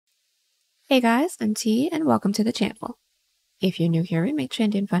Hey guys, I'm T and welcome to the channel. If you're new here, we make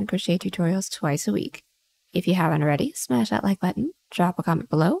trendy and fun crochet tutorials twice a week. If you haven't already, smash that like button, drop a comment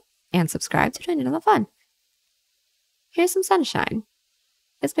below, and subscribe to join in on the fun. Here's some sunshine.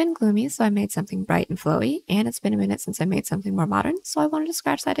 It's been gloomy, so I made something bright and flowy, and it's been a minute since I made something more modern, so I wanted to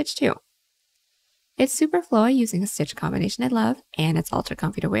scratch that itch too. It's super flowy using a stitch combination I love, and it's ultra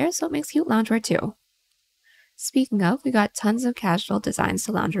comfy to wear, so it makes cute loungewear too. Speaking of, we got tons of casual designs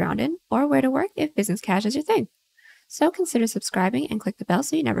to lounge around in, or wear to work if business cash is your thing. So consider subscribing and click the bell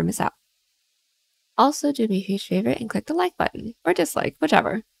so you never miss out. Also, do me a huge favor and click the like button, or dislike,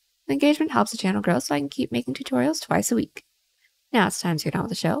 whichever. The engagement helps the channel grow so I can keep making tutorials twice a week. Now it's time to get on with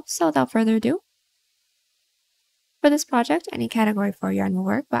the show, so without further ado. For this project, any category 4 yarn will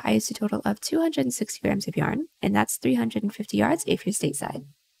work, but I used a total of 260 grams of yarn, and that's 350 yards if you're stateside.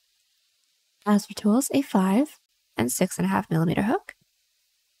 As for tools, a 5 and 6.5 millimeter hook,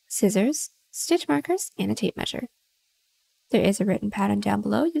 scissors, stitch markers, and a tape measure. There is a written pattern down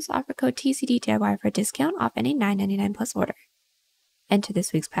below. Use offer code TCDDIY for a discount off any $9.99 plus order. Enter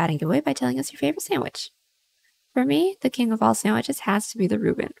this week's pattern giveaway by telling us your favorite sandwich. For me, the king of all sandwiches has to be the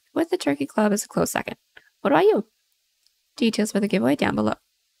Reuben, with the turkey club as a close second. What about you? Details for the giveaway down below.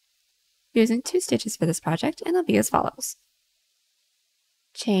 We're using 2 stitches for this project, and they'll be as follows.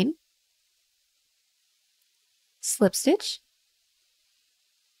 Chain, slip stitch,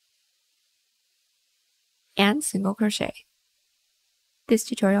 and single crochet. This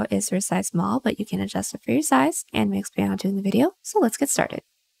tutorial is for a size small, but you can adjust it for your size and may expand onto in the video, so let's get started.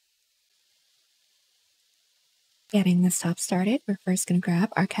 Getting this top started, we're first going to grab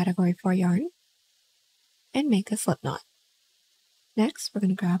our category 4 yarn and make a slip knot. Next, we're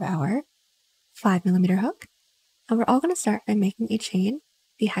going to grab our 5 millimeter hook, and we're all going to start by making a chain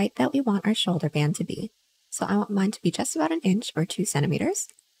the height that we want our shoulder band to be. So I want mine to be just about 1 inch or 2 centimeters.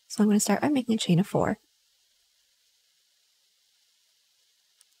 So I'm going to start by making a chain of 4.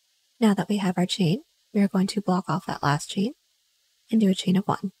 Now that we have our chain, we are going to block off that last chain and do a chain of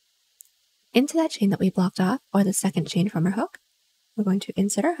 1. Into that chain that we blocked off, or the second chain from our hook, we're going to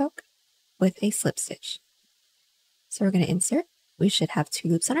insert our hook with a slip stitch. So we're going to insert. We should have 2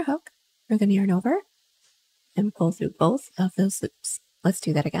 loops on our hook. We're going to yarn over and pull through both of those loops. Let's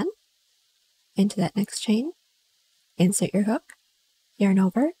do that again. Into that next chain, insert your hook, yarn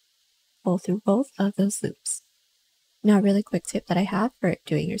over, pull through both of those loops. Now a really quick tip that I have for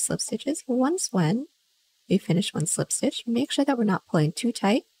doing your slip stitches, once when we finish one slip stitch, make sure that we're not pulling too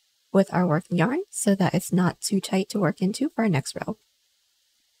tight with our working yarn so that it's not too tight to work into for our next row.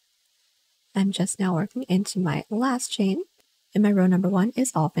 I'm just now working into my last chain, and my row number 1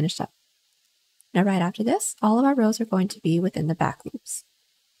 is all finished up. Now right after this, all of our rows are going to be within the back loops.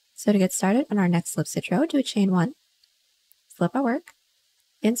 So to get started on our next slip stitch row, do a chain 1, flip our work,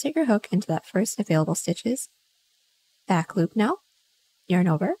 insert your hook into that first available stitches, back loop now, yarn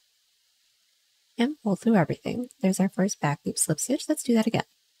over, and pull through everything. There's our first back loop slip stitch. Let's do that again.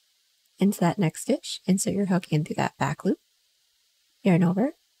 Into that next stitch, insert your hook in through that back loop, yarn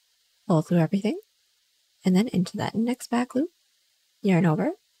over, pull through everything, and then into that next back loop, yarn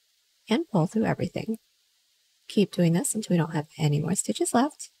over, and pull through everything. Keep doing this until we don't have any more stitches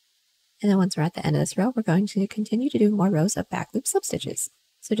left. And then once we're at the end of this row, we're going to continue to do more rows of back loop slip stitches.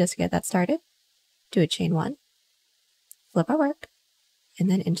 So just to get that started, do a chain 1, flip our work,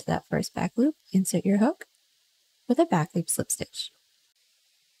 and then into that first back loop, insert your hook with a back loop slip stitch.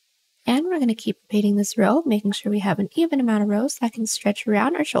 And we're going to keep repeating this row, making sure we have an even amount of rows that can stretch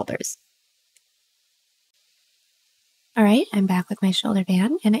around our shoulders. Alright, I'm back with my shoulder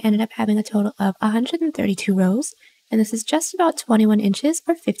band, and I ended up having a total of 132 rows, and this is just about 21 inches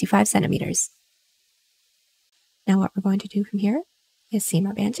or 55 centimeters. Now what we're going to do from here is seam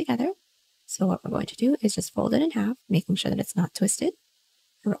our band together. So what we're going to do is just fold it in half, making sure that it's not twisted.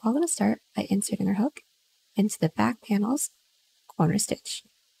 And we're all going to start by inserting our hook into the back panel's corner stitch.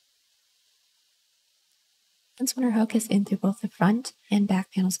 Once when our hook is in through both the front and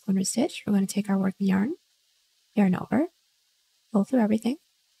back panel's corner stitch, we're going to take our working yarn, yarn over, pull through everything,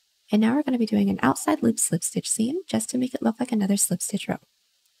 and now we're going to be doing an outside loop slip stitch seam just to make it look like another slip stitch row.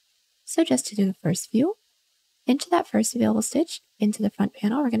 So just to do the first few, into that first available stitch, into the front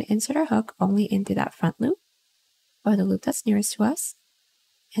panel, we're going to insert our hook only into that front loop, or the loop that's nearest to us,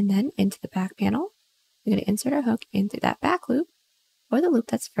 and then into the back panel, we're going to insert our hook into that back loop, or the loop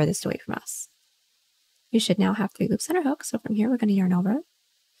that's furthest away from us. We should now have 3 loops on our hook, so from here we're going to yarn over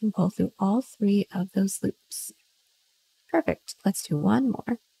and pull through all 3 of those loops. Perfect. Let's do one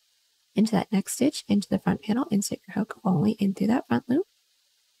more. Into that next stitch, into the front panel, insert your hook only in through that front loop,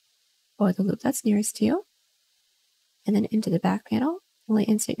 or the loop that's nearest to you, and then into the back panel, only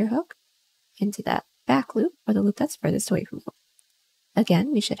insert your hook into that back loop or the loop that's furthest away from you.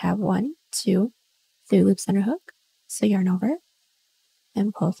 Again, we should have 1, 2, 3 loops underhook. So yarn over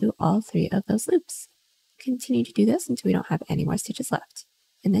and pull through all 3 of those loops. Continue to do this until we don't have any more stitches left,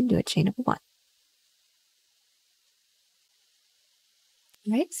 and then do a chain of 1.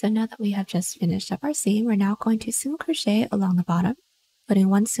 Alright, so now that we have just finished up our seam, we're now going to single crochet along the bottom, putting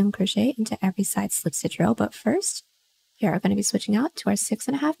 1 single crochet into every side slip stitch row. But first, we are going to be switching out to our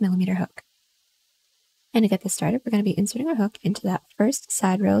 6.5mm hook. And to get this started, we're going to be inserting our hook into that first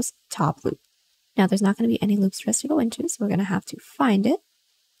side row's top loop. Now, there's not going to be any loops for us to go into, so we're going to have to find it.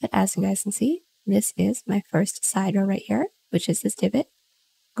 But as you guys can see, this is my first side row right here, which is this divot.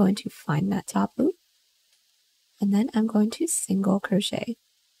 I'm going to find that top loop, and then I'm going to single crochet.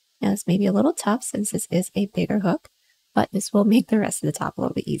 Now, this may be a little tough since this is a bigger hook, but this will make the rest of the top a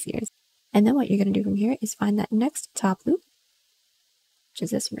little bit easier. And then what you're going to do from here is find that next top loop, which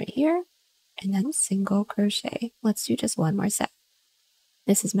is this one right here, and then single crochet. Let's do just one more set.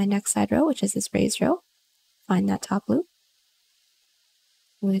 This is my next side row, which is this raised row. Find that top loop,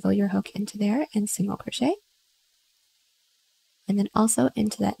 wiggle your hook into there and single crochet. And then also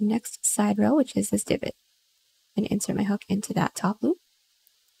into that next side row, which is this divot. And insert my hook into that top loop,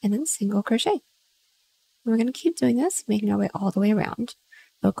 and then single crochet. We're going to keep doing this, making our way all the way around.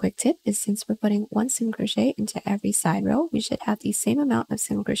 A quick tip is since we're putting 1 single crochet into every side row, we should have the same amount of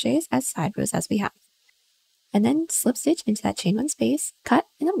single crochets as side rows as we have. And then slip stitch into that chain 1 space, cut,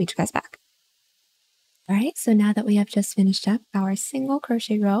 and then meet you guys back. Alright, so now that we have just finished up our single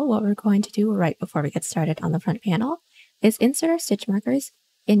crochet row, what we're going to do right before we get started on the front panel is insert our stitch markers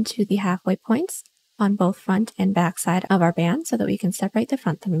into the halfway points on both front and back side of our band so that we can separate the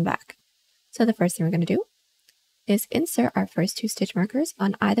front thumb and back. So the first thing we're going to do is insert our first 2 stitch markers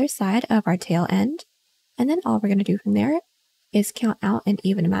on either side of our tail end, and then all we're going to do from there is count out an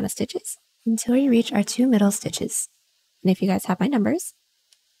even amount of stitches until we reach our 2 middle stitches. And if you guys have my numbers,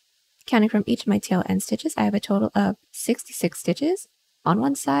 counting from each of my tail end stitches, I have a total of 66 stitches on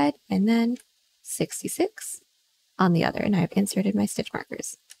one side and then 66 on the other, and I have inserted my stitch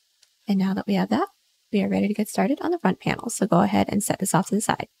markers. And now that we have that, we are ready to get started on the front panel, so go ahead and set this off to the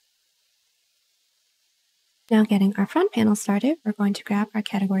side. Now getting our front panel started, we're going to grab our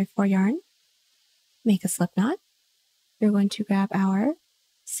category 4 yarn, make a slip knot. We're going to grab our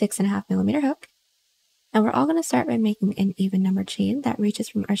 6.5mm hook, and we're all going to start by making an even number chain that reaches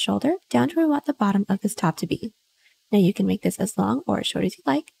from our shoulder down to where we want the bottom of this top to be. Now you can make this as long or as short as you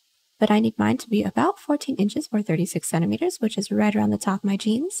like, but I need mine to be about 14 inches or 36 centimeters, which is right around the top of my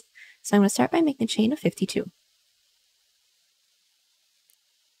jeans. So I'm going to start by making a chain of 52.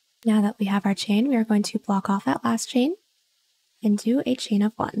 Now that we have our chain, we are going to block off that last chain and do a chain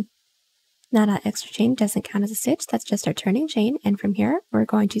of 1. Now that extra chain doesn't count as a stitch, that's just our turning chain, and from here we're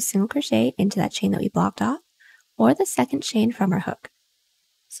going to single crochet into that chain that we blocked off, or the second chain from our hook.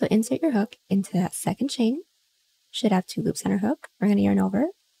 So insert your hook into that second chain, should have 2 loops on our hook. We're going to yarn over,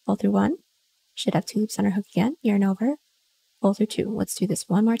 pull through 1, should have 2 loops on our hook again, yarn over, pull through 2. Let's do this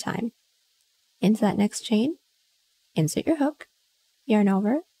one more time. Into that next chain, insert your hook, yarn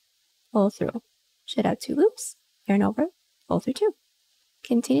over, pull through. Should have 2 loops, yarn over, pull through 2.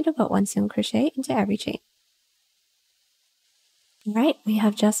 Continue to put 1 single crochet into every chain. Alright, we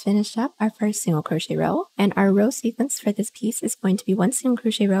have just finished up our first single crochet row, and our row sequence for this piece is going to be 1 single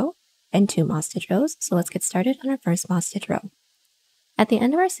crochet row and 2 moss stitch rows. So let's get started on our first moss stitch row. At the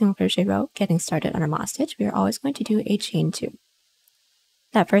end of our single crochet row, getting started on our moss stitch, we are always going to do a chain 2.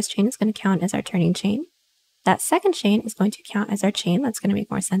 That first chain is going to count as our turning chain. That second chain is going to count as our chain. That's going to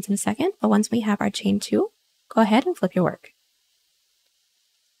make more sense in a second, but once we have our chain 2, go ahead and flip your work.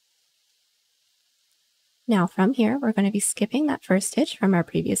 Now from here, we're going to be skipping that first stitch from our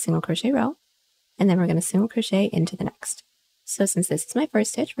previous single crochet row, and then we're going to single crochet into the next. So since this is my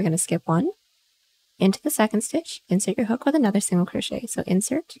first stitch, we're going to skip 1, into the second stitch, insert your hook with another single crochet. So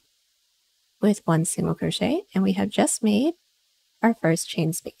insert with 1 single crochet, and we have just made our first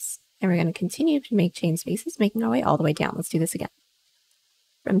chain space. And we're going to continue to make chain spaces, making our way all the way down. Let's do this again.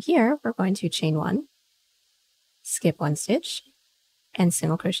 From here, we're going to chain 1, skip 1 stitch, and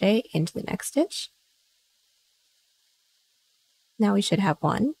single crochet into the next stitch. Now we should have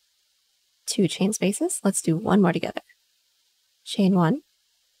 1, 2 chain spaces. Let's do one more together. Chain 1,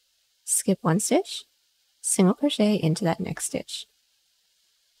 skip 1 stitch, single crochet into that next stitch.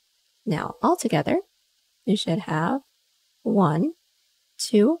 Now all together, you should have 1,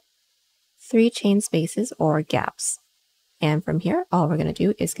 2, 3 chain spaces or gaps. And from here, all we're going to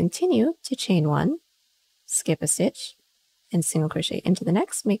do is continue to chain 1, skip a stitch, and single crochet into the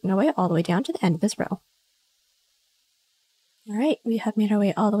next, making our way all the way down to the end of this row. All right, we have made our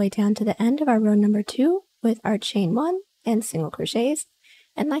way all the way down to the end of our row number 2 with our chain 1 and single crochets.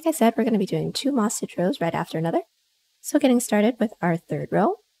 And like I said, we're going to be doing 2 moss stitch rows right after another. So getting started with our 3rd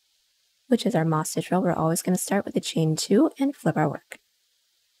row, which is our moss stitch row, we're always going to start with the chain 2 and flip our work.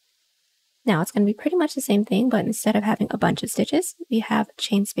 Now it's going to be pretty much the same thing, but instead of having a bunch of stitches, we have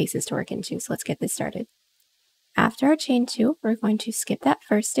chain spaces to work into. So let's get this started. After our chain 2, we're going to skip that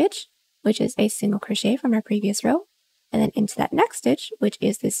first stitch, which is a single crochet from our previous row, and then into that next stitch, which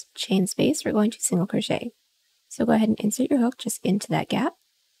is this chain space, we're going to single crochet. So go ahead and insert your hook just into that gap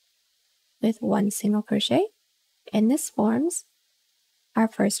with 1 single crochet, and this forms our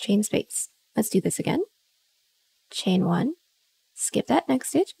first chain space. Let's do this again. Chain 1, skip that next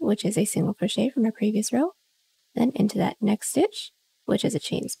stitch, which is a single crochet from our previous row, then into that next stitch, which is a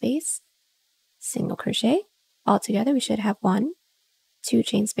chain space, single crochet. Altogether, we should have 1, 2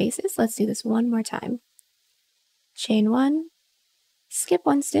 chain spaces. Let's do this one more time. Chain 1, skip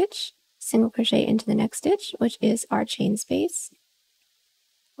 1 stitch, single crochet into the next stitch, which is our chain space,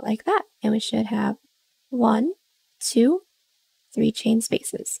 like that. And we should have 1, 2, 3 chain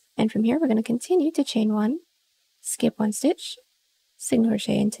spaces. And from here, we're going to continue to chain 1, skip 1 stitch, single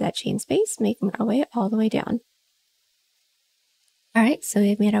crochet into that chain space, making our way all the way down. All right, so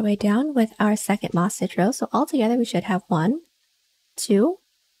we've made our way down with our second moss stitch row. So altogether, we should have 1, 2,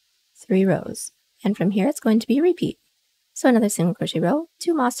 3 rows. And from here, it's going to be a repeat. So another single crochet row,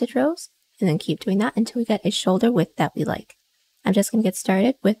 2 moss stitch rows, and then keep doing that until we get a shoulder width that we like. I'm just going to get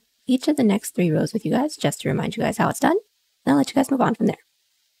started with each of the next 3 rows with you guys, just to remind you guys how it's done. And I'll let you guys move on from there.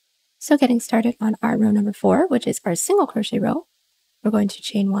 So getting started on our row number 4, which is our single crochet row, we're going to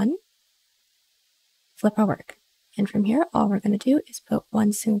chain 1, flip our work. And from here, all we're going to do is put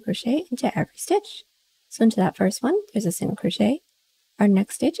 1 single crochet into every stitch. So into that first one, there's a single crochet. Our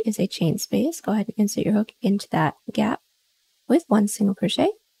next stitch is a chain space. Go ahead and insert your hook into that gap with 1 single crochet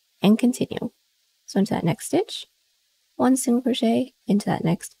and continue. So into that next stitch, 1 single crochet into that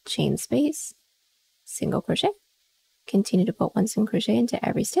next chain space, single crochet. Continue to put 1 single crochet into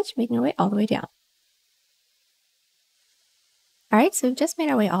every stitch, making our way all the way down. All right, so we've just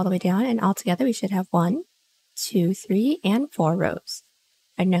made our way all the way down, and altogether we should have 1, 2, 3, and 4 rows.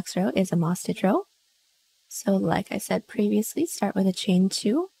 Our next row is a moss stitch row. So like I said previously, start with a chain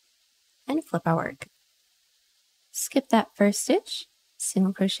 2 and flip our work. Skip that first stitch,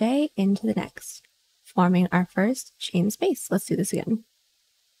 single crochet into the next, forming our first chain space. Let's do this again.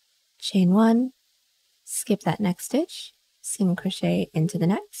 Chain 1, skip that next stitch, single crochet into the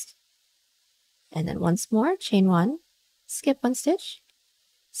next, and then once more, chain 1, skip 1 stitch,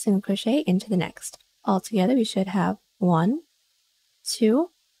 single crochet into the next. Altogether, we should have 1, 2,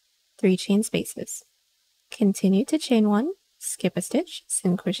 3 chain spaces. Continue to chain 1, skip a stitch,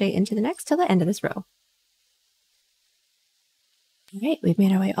 single crochet into the next till the end of this row. All right, we've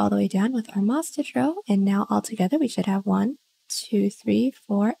made our way all the way down with our moss stitch row, and now altogether we should have 1, 2, 3,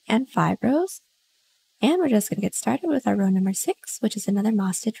 4, and 5 rows. And we're just going to get started with our row number 6, which is another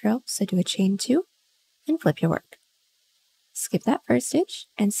moss stitch row. So do a chain 2 and flip your work. Skip that first stitch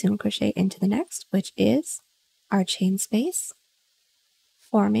and single crochet into the next, which is our chain space,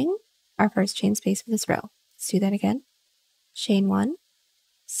 forming our first chain space for this row. Let's do that again. Chain 1,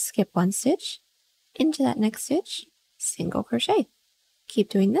 skip 1 stitch, into that next stitch, single crochet. Keep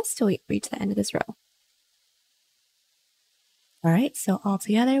doing this till we reach the end of this row. All right, so all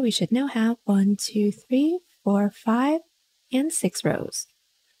together we should now have 1, 2, 3, 4, 5, and 6 rows.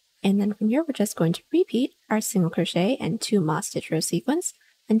 And then from here, we're just going to repeat our single crochet and 2 moss stitch row sequence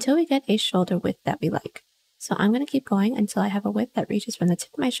until we get a shoulder width that we like. So I'm going to keep going until I have a width that reaches from the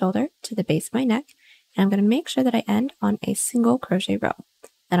tip of my shoulder to the base of my neck. And I'm going to make sure that I end on a single crochet row.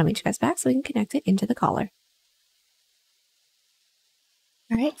 Then I'll meet you guys back so we can connect it into the collar.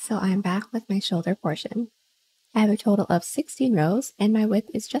 All right, so I'm back with my shoulder portion. I have a total of 16 rows and my width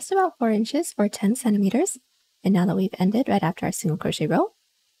is just about 4 inches or 10 centimeters. And now that we've ended right after our single crochet row,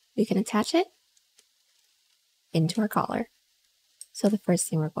 we can attach it into our collar. So the first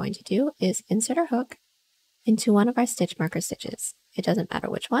thing we're going to do is insert our hook into one of our stitch marker stitches. It doesn't matter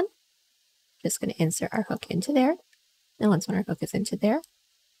which one. Just going to insert our hook into there. And once our hook is into there,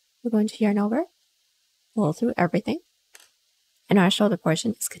 we're going to yarn over, pull through everything, and our shoulder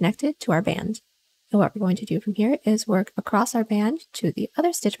portion is connected to our band. And what we're going to do from here is work across our band to the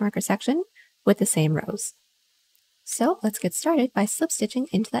other stitch marker section with the same rows. So let's get started by slip stitching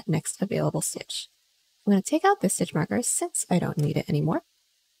into that next available stitch. I'm going to take out this stitch marker since I don't need it anymore.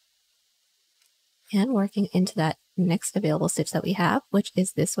 And working into that next available stitch that we have, which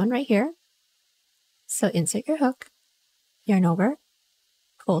is this one right here. So insert your hook, yarn over,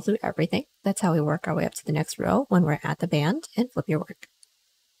 pull through everything. That's how we work our way up to the next row when we're at the band, and flip your work.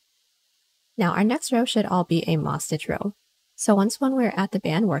 Now our next row should all be a moss stitch row. So when we're at the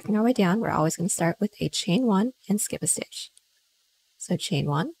band working our way down, we're always going to start with a chain 1 and skip a stitch. So chain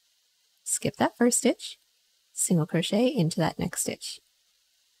 1, skip that first stitch, single crochet into that next stitch.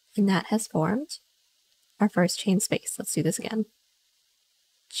 And that has formed our first chain space. Let's do this again.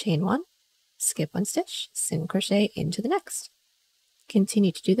 Chain 1, skip 1 stitch, single crochet into the next.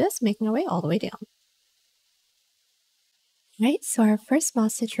 Continue to do this, making our way all the way down. Right, so our first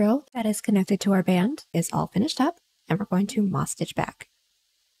moss stitch row that is connected to our band is all finished up, and we're going to moss stitch back.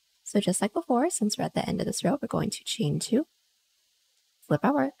 So just like before, since we're at the end of this row, we're going to chain 2, flip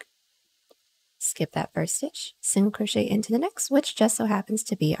our work, skip that first stitch, single crochet into the next, which just so happens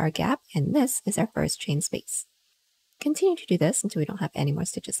to be our gap, and this is our first chain space. Continue to do this until we don't have any more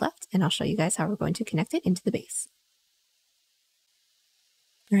stitches left, and I'll show you guys how we're going to connect it into the base.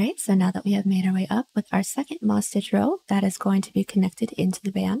 Alright, so now that we have made our way up with our second moss stitch row that is going to be connected into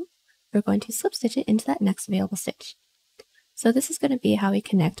the band, we're going to slip stitch it into that next available stitch. So this is going to be how we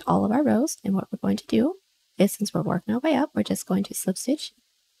connect all of our rows, and what we're going to do is, since we're working our way up, we're just going to slip stitch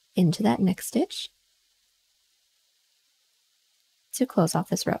into that next stitch to close off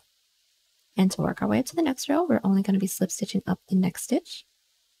this row. And to work our way up to the next row, we're only going to be slip stitching up the next stitch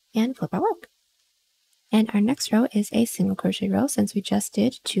and flip our work. And our next row is a single crochet row, since we just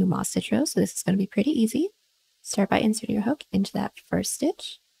did 2 moss stitch rows, so this is going to be pretty easy. Start by inserting your hook into that first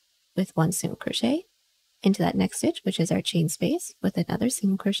stitch with 1 single crochet, into that next stitch, which is our chain space, with another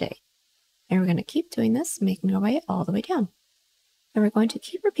single crochet. And we're going to keep doing this, making our way all the way down. And we're going to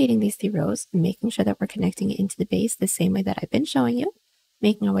keep repeating these 3 rows, making sure that we're connecting it into the base the same way that I've been showing you,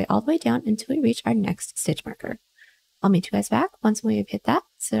 making our way all the way down until we reach our next stitch marker. I'll meet you guys back once we've hit that,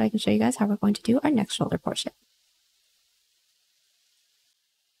 so that I can show you guys how we're going to do our next shoulder portion.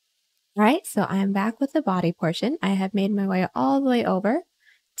 Alright, so I am back with the body portion. I have made my way all the way over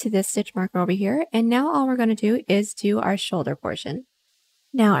to this stitch marker over here, and now all we're going to do is do our shoulder portion.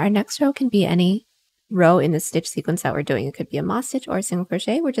 Now our next row can be any row in the stitch sequence that we're doing. It could be a moss stitch or a single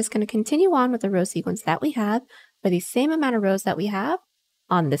crochet. We're just going to continue on with the row sequence that we have for the same amount of rows that we have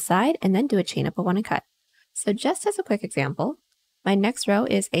on this side, and then do a chain up of 1 and cut. So just as a quick example, my next row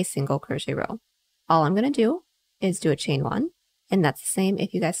is a single crochet row. All I'm going to do is do a chain 1, and that's the same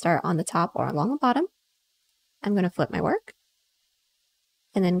if you guys start on the top or along the bottom. I'm going to flip my work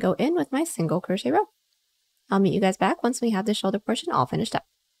and then go in with my single crochet row. I'll meet you guys back once we have the shoulder portion all finished up.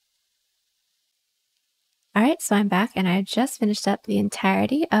 Alright, so I'm back, and I just finished up the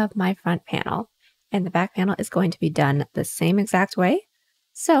entirety of my front panel, and the back panel is going to be done the same exact way.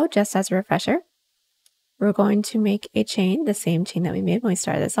 So just as a refresher, we're going to make a chain, the same chain that we made when we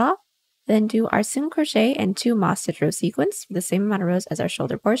started this off, then do our single crochet and 2 moss stitch row sequence for the same amount of rows as our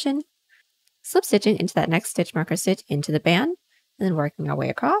shoulder portion, slip stitching into that next stitch marker stitch into the band, and then working our way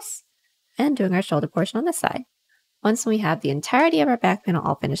across and doing our shoulder portion on this side. Once we have the entirety of our back panel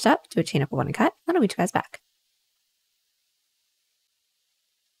all finished up, do a chain up of 1 and cut, then I'll meet you guys back.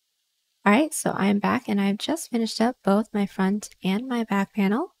 Alright, so I am back, and I've just finished up both my front and my back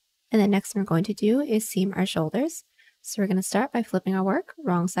panel. And the next thing we're going to do is seam our shoulders. So we're going to start by flipping our work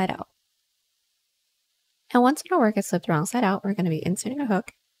wrong side out. And once our work is flipped wrong side out, we're going to be inserting a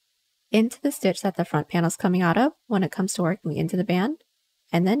hook into the stitch that the front panel is coming out of when it comes to working into the band,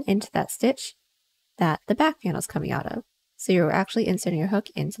 and then into that stitch that the back panel is coming out of. So you're actually inserting your hook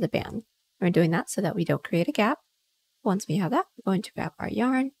into the band. We're doing that so that we don't create a gap. Once we have that, we're going to grab our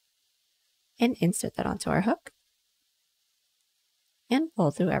yarn and insert that onto our hook and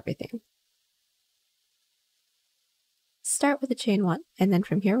pull through everything. Start with a chain 1, and then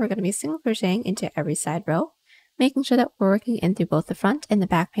from here we're going to be single crocheting into every side row, making sure that we're working in through both the front and the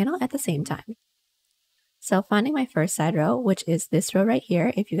back panel at the same time. So finding my first side row, which is this row right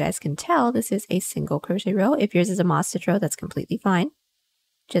here, if you guys can tell, this is a single crochet row. If yours is a moss stitch row, that's completely fine.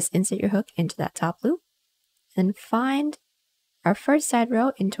 Just insert your hook into that top loop, then find our first side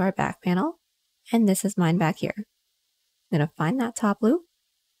row into our back panel, and this is mine back here. I'm going to find that top loop,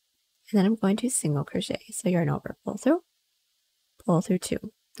 and then I'm going to single crochet. So yarn over, pull through 2.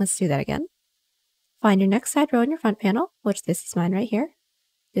 Let's do that again. Find your next side row in your front panel, which this is mine right here.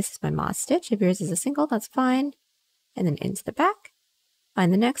 This is my moss stitch. If yours is a single, that's fine. And then into the back.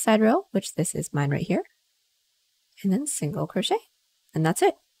 Find the next side row, which this is mine right here. And then single crochet. And that's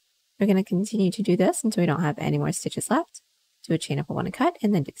it. We're going to continue to do this until we don't have any more stitches left. Do a chain up of 1 and cut,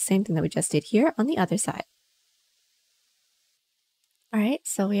 and then do the same thing that we just did here on the other side. Alright,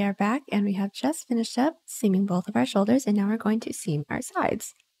 so we are back, and we have just finished up seaming both of our shoulders, and now we're going to seam our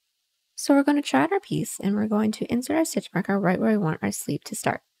sides. So we're going to try on our piece and we're going to insert our stitch marker right where we want our sleeve to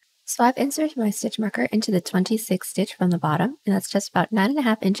start. So I've inserted my stitch marker into the 26th stitch from the bottom, and that's just about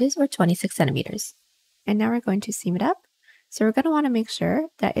 9.5 inches or 26 centimeters. And now we're going to seam it up. So we're going to want to make sure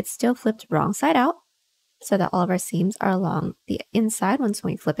that it's still flipped wrong side out so that all of our seams are along the inside once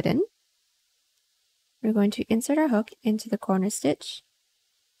we flip it in. We're going to insert our hook into the corner stitch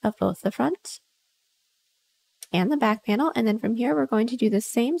of both the front and the back panel, and then from here we're going to do the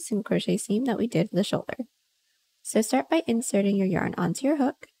same single crochet seam that we did for the shoulder. So start by inserting your yarn onto your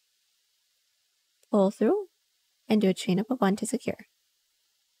hook, pull through, and do a chain up of 1 to secure.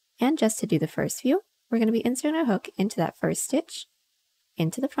 And just to do the first few, we're going to be inserting our hook into that first stitch,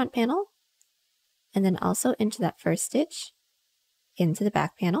 into the front panel, and then also into that first stitch, into the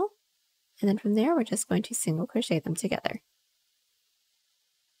back panel, and then from there we're just going to single crochet them together.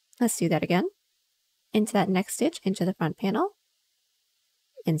 Let's do that again. Into that next stitch, into the front panel,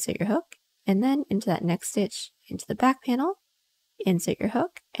 insert your hook, and then into that next stitch, into the back panel, insert your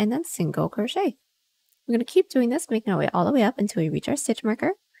hook, and then single crochet. We're going to keep doing this, making our way all the way up until we reach our stitch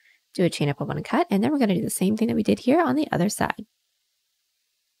marker, do a chain up of 1 and cut, and then we're going to do the same thing that we did here on the other side.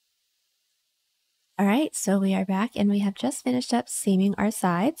 Alright, so we are back and we have just finished up seaming our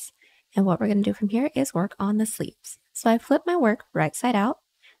sides, and what we're going to do from here is work on the sleeves. So I flipped my work right side out,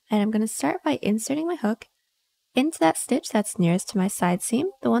 and I'm going to start by inserting my hook into that stitch that's nearest to my side seam,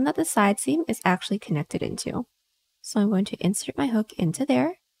 the one that the side seam is actually connected into. So I'm going to insert my hook into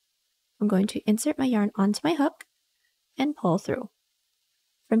there. I'm going to insert my yarn onto my hook and pull through.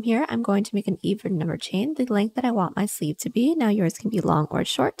 From here, I'm going to make an even number chain, the length that I want my sleeve to be. Now yours can be long or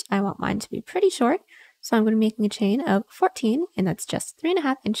short. I want mine to be pretty short, so I'm going to be making a chain of 14, and that's just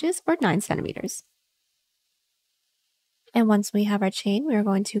 3.5 inches or 9 centimeters. And once we have our chain, we are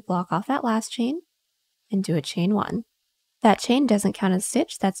going to block off that last chain and do a chain 1. That chain doesn't count as a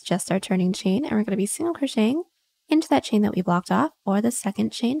stitch, that's just our turning chain, and we're going to be single crocheting into that chain that we blocked off, or the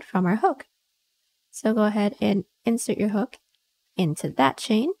second chain from our hook. So go ahead and insert your hook into that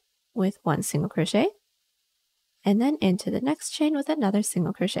chain with 1 single crochet, and then into the next chain with another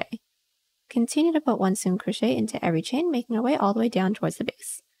single crochet. Continue to put 1 single crochet into every chain, making our way all the way down towards the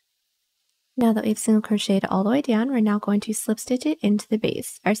base. Now that we've single crocheted all the way down, we're now going to slip stitch it into the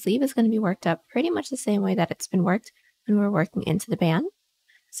base. Our sleeve is going to be worked up pretty much the same way that it's been worked when we're working into the band.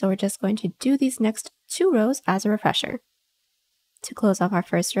 So we're just going to do these next 2 rows as a refresher. To close off our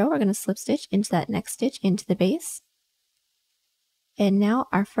first row, we're going to slip stitch into that next stitch into the base. And now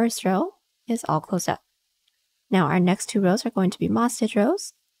our first row is all closed up. Now our next 2 rows are going to be moss stitch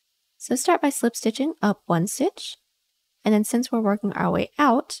rows. So start by slip stitching up 1 stitch. And then since we're working our way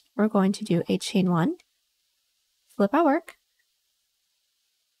out, we're going to do a chain 1, flip our work.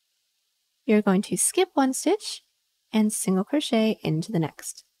 You're going to skip 1 stitch and single crochet into the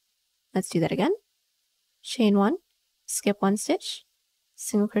next. Let's do that again. Chain 1, skip 1 stitch,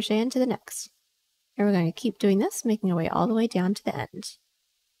 single crochet into the next. And we're going to keep doing this, making our way all the way down to the end.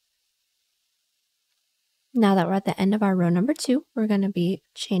 Now that we're at the end of our row number 2, we're going to be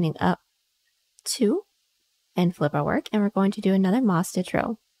chaining up 2 and flip our work, and we're going to do another moss stitch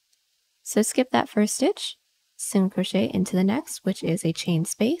row. So skip that first stitch, single crochet into the next, which is a chain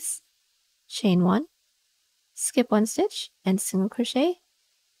space, chain 1, skip 1 stitch, and single crochet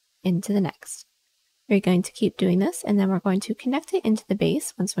into the next. We're going to keep doing this, and then we're going to connect it into the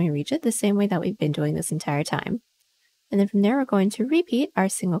base once we reach it, the same way that we've been doing this entire time. And then from there, we're going to repeat our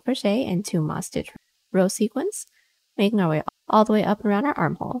single crochet and 2 moss stitch row sequence, making our way all the way up around our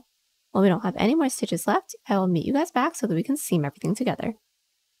armhole. When we don't have any more stitches left, I will meet you guys back so that we can seam everything together.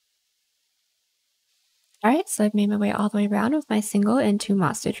 Alright, so I've made my way all the way around with my single and 2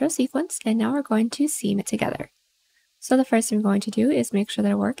 moss stitch row sequence, and now we're going to seam it together. So the first thing we're going to do is make sure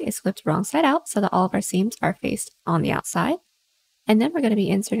that our work is flipped wrong side out so that all of our seams are faced on the outside. And then we're going to be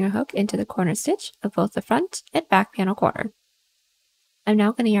inserting a hook into the corner stitch of both the front and back panel corner. I'm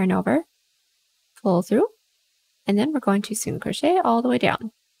now going to yarn over, pull through, and then we're going to single crochet all the way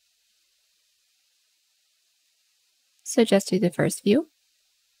down. So just do the first few.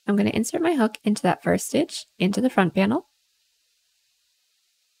 I'm going to insert my hook into that first stitch into the front panel,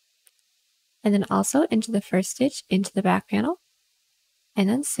 and then also into the first stitch into the back panel, and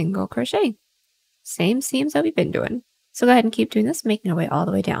then single crochet. Same seams that we've been doing. So go ahead and keep doing this, making our way all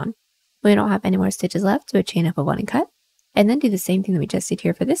the way down. When we don't have any more stitches left, do a chain up of 1 and cut, and then do the same thing that we just did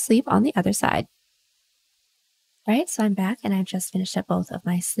here for this sleeve on the other side. Alright, so I'm back and I've just finished up both of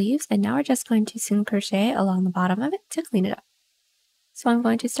my sleeves, and now we're just going to single crochet along the bottom of it to clean it up. So I'm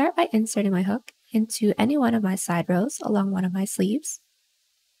going to start by inserting my hook into any one of my side rows along one of my sleeves.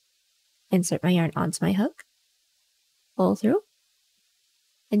 Insert my yarn onto my hook, pull through,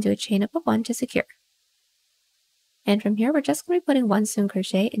 and do a chain up of 1 to secure. And from here, we're just going to be putting 1 single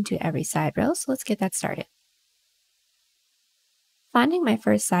crochet into every side row, so let's get that started. Finding my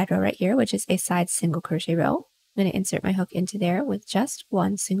first side row right here, which is a side single crochet row, I'm going to insert my hook into there with just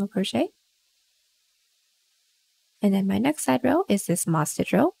 1 single crochet. And then my next side row is this moss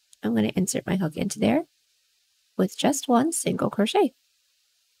stitch row. I'm going to insert my hook into there with just 1 single crochet.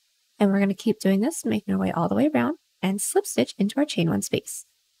 And we're going to keep doing this, making our way all the way around and slip stitch into our chain 1 space.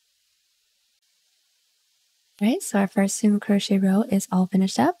 Alright, so our first single crochet row is all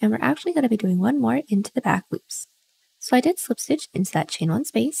finished up, and we're actually going to be doing one more into the back loops. So I did slip stitch into that chain 1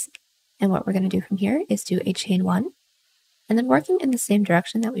 space, and what we're going to do from here is do a chain 1, and then working in the same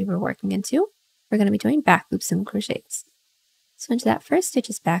direction that we were working into, we're going to be doing back loop single crochets. So into that first stitch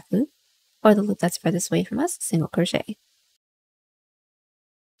is back loop, or the loop that's furthest away from us, single crochet.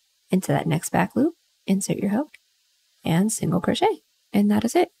 Into that next back loop, insert your hook, and single crochet, and that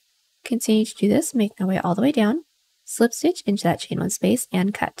is it. Continue to do this, making our way all the way down, slip stitch into that chain 1 space,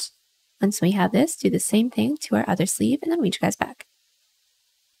 and cut. Once we have this, do the same thing to our other sleeve, and then reach you guys back.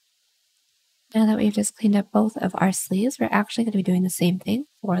 Now that we've just cleaned up both of our sleeves, we're actually going to be doing the same thing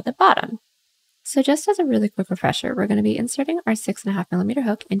for the bottom. So just as a really quick refresher, we're going to be inserting our 6.5mm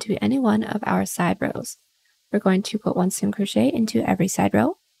hook into any one of our side rows. We're going to put 1 single crochet into every side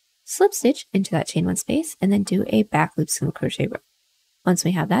row, slip stitch into that chain 1 space, and then do a back loop single crochet row. Once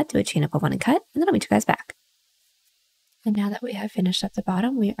we have that, do a chain up of 1 and cut, and then I'll meet you guys back. And now that we have finished up the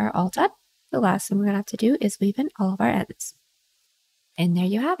bottom, we are all done. The last thing we're going to have to do is weave in all of our ends. And there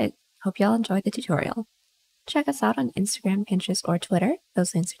you have it. Hope y'all enjoyed the tutorial. Check us out on Instagram, Pinterest, or Twitter.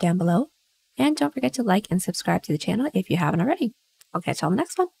 Those links are down below. And don't forget to like and subscribe to the channel if you haven't already. I'll catch y'all in the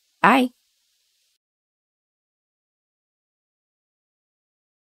next one. Bye!